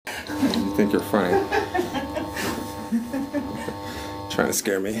You think you're funny. Trying to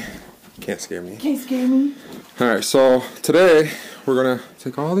scare me. Can't scare me. Can't scare me. Alright, so today we're gonna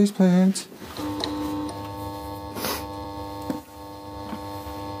take all these plants.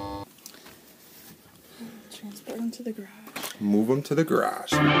 Transport them to the garage. Move them to the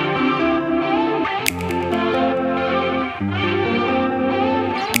garage.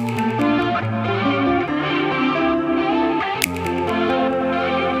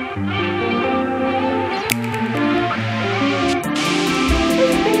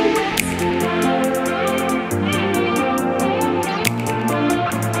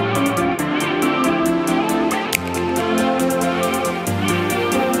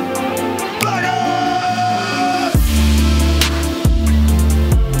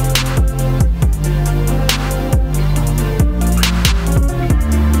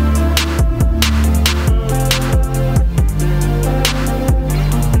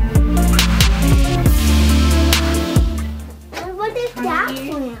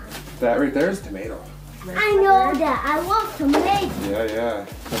 That right there is tomato. I know that. I love tomato. Yeah.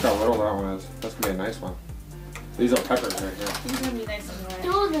 Look how little that one is. That's gonna be a nice one. These are peppers right here. These are gonna be nice and red.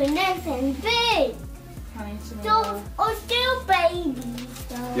 Those are nice and big. Honey tomato. Those are still babies,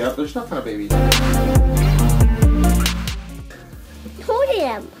 though. Yep, they're still kind of babies. Hold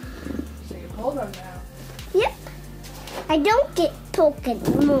them. So you hold them now. Yep. I don't get poked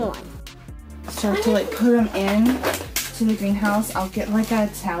anymore. Start to like put them in to the greenhouse. I'll get like a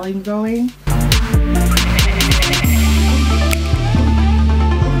tally going.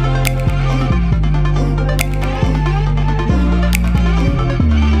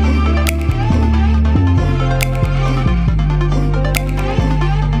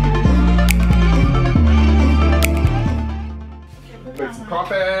 Make some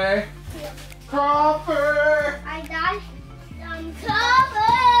coffee. Coffee. I got some coffee.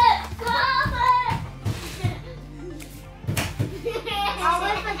 I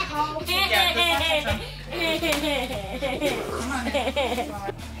want the coffee.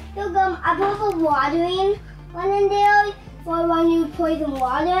 Look, I put the watering one in there for when you pour the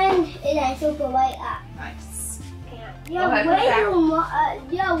water in, and I soak it right up. Nice. You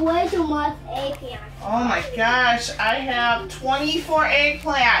have way too much eggplant. Oh my gosh, I have 24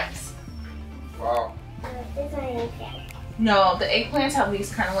 eggplants. Wow. This one eggplant. No, the eggplants have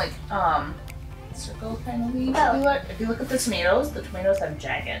these kind of like circle kind of leaves. Oh. If you look at the tomatoes have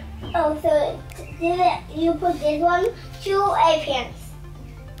jagged. Oh, so you put this one, 2 eggplants.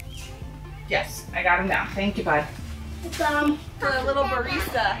 Yes, I got them now. Thank you, bud. Some The little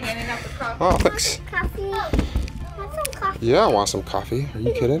barista handing out the coffee. Oh, thanks. coffee. Want some coffee? Yeah, I want some coffee. Are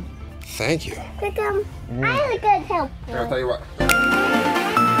you kidding? Thank you. Look, I like good help. Here, I'll tell you what.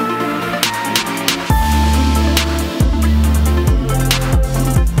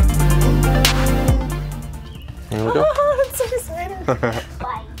 There we go. Oh, I'm so excited.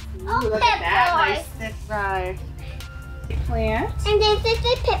 Oh, Look at that nice thick fry. Eggplant. And then this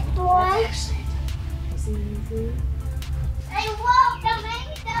is Pip Boy. I love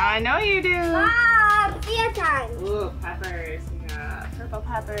tomato. I know you do. Ear time. Ooh, peppers. We got purple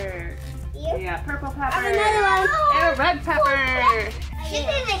pepper. Ear. We got purple pepper. And another one. And a red pepper. This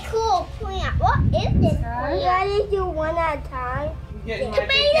is a cool plant. What is this plant? You gotta do one at a time. Getting my big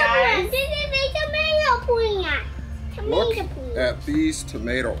Tomato guys. plant. This is a tomato plant. Look Tomato plant. at these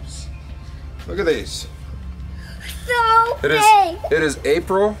tomatoes. Look at these. So It big. is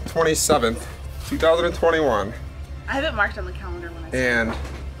April 27th, 2021. I have it marked on the calendar when I see it. And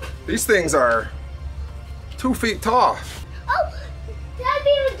these things are 2 feet tall. Oh, can I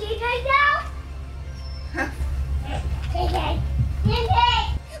be with you guys now? Okay. Mommy,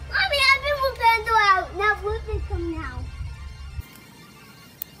 I've been with Bando out. Now Ruth is coming out.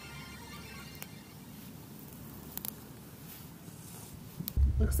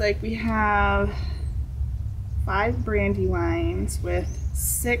 Looks like we have 5 brandywines with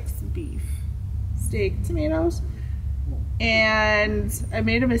 6 beef steak tomatoes. And I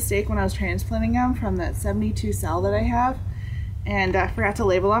made a mistake when I was transplanting them from that 72 cell that I have, and I forgot to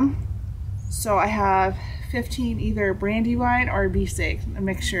label them. So I have 15 either brandywine or beefsteak, a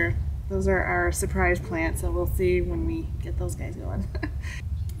mixture. Those are our surprise plants, so we'll see when we get those guys going.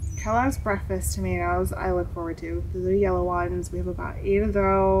 Kellogg's breakfast tomatoes I look forward to. Those are yellow ones. We have about 8 of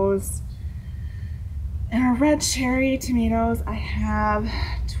those. And our red cherry tomatoes, I have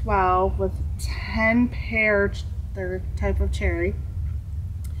 12 with 10 pear, their type of cherry,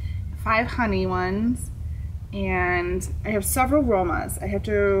 5 honey ones, and I have several Romas. I have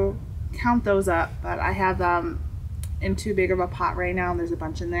to count those up, but I have them in too big of a pot right now, and there's a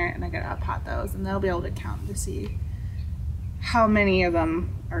bunch in there, and I gotta pot those, and they'll be able to count to see how many of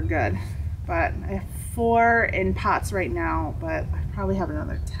them are good. but I have 4 in pots right now, but I probably have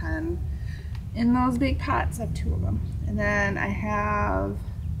another 10 in those big pots. I have 2 of them. And then I have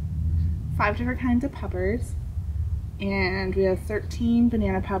 5 different kinds of peppers, and we have 13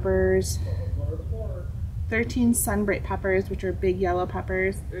 banana peppers, 13 sunbright peppers, which are big yellow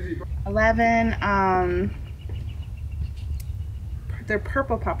peppers, 11 they're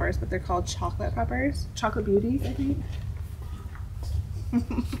purple peppers, but they're called chocolate peppers, chocolate beauties, I think.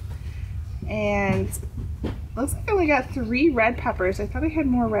 And looks like I only got 3 red peppers. I thought I had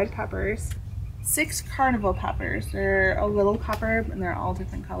more red peppers. 6 carnival peppers. They're a little pepper, and they're all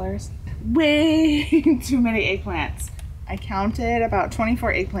different colors. Way too many eggplants. I counted about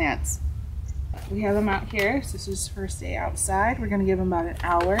 24 eggplants. We have them out here, so this is first day outside. We're gonna give them about an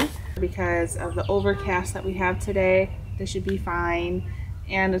hour because of the overcast that we have today. They should be fine,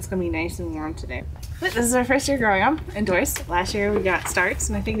 and it's gonna be nice and warm today. But this is our first year growing them indoors. Last year we got starts,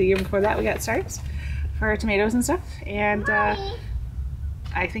 and I think the year before that we got starts for our tomatoes and stuff. And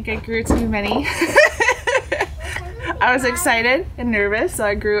I think I grew too many. I was excited and nervous, so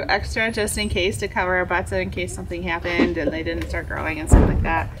I grew extra just in case, to cover our butts in case something happened and they didn't start growing and stuff like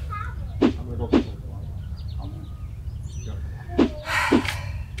that.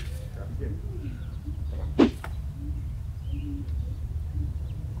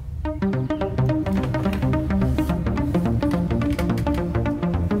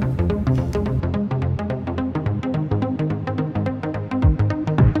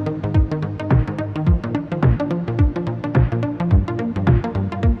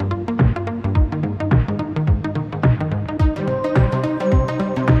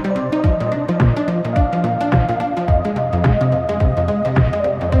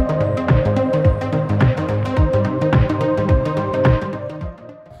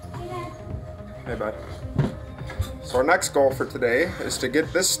 Hey bud. So our next goal for today is to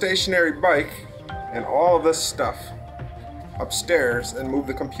get this stationary bike and all of this stuff upstairs and move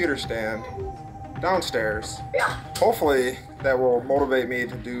the computer stand downstairs. Hopefully that will motivate me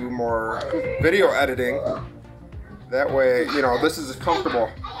to do more video editing. That way, you know, this is comfortable.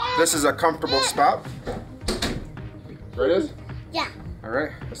 This is a comfortable spot. Ready? Yeah. All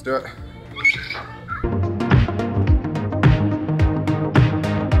right, let's do it.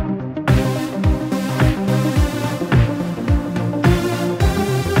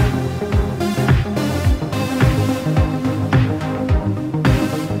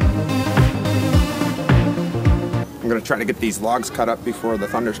 I'm gonna try to get these logs cut up before the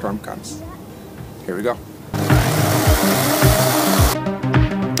thunderstorm comes. Here we go.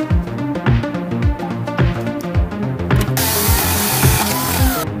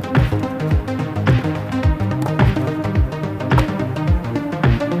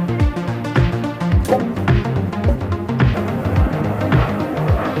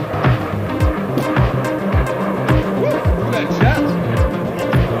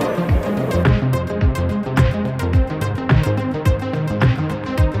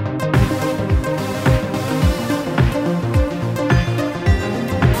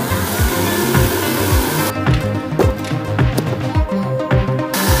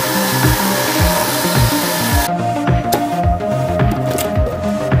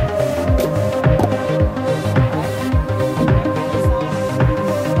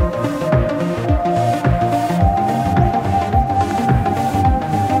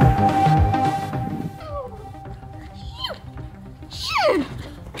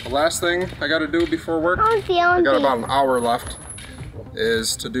 The last thing I got to do before work, I got about an hour left,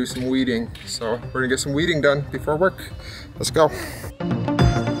 is to do some weeding. So we're gonna get some weeding done before work. Let's go.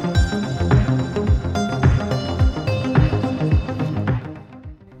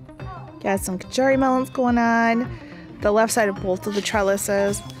 Got some Kajari melons going on, the left side of both of the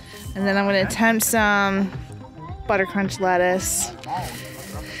trellises. And then I'm gonna attempt some butter crunch lettuce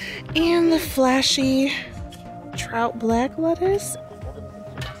and the flashy trout black lettuce.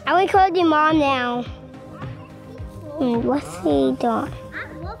 I will call your mom now. What's he doing? I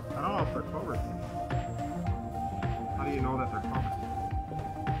don't know if they're covered. How do you know that they're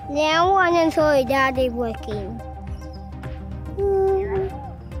covered? Now I want to show your daddy working.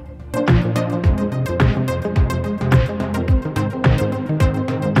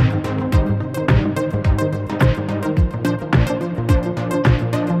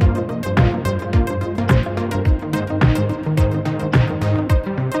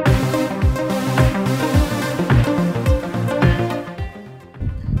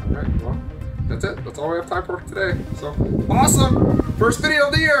 That's it. That's all we have time for today. So awesome! First video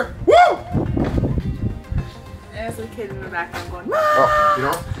of the year! Woo! There's a kid in the background going, Oh, you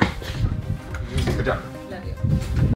know? Good job. Love you.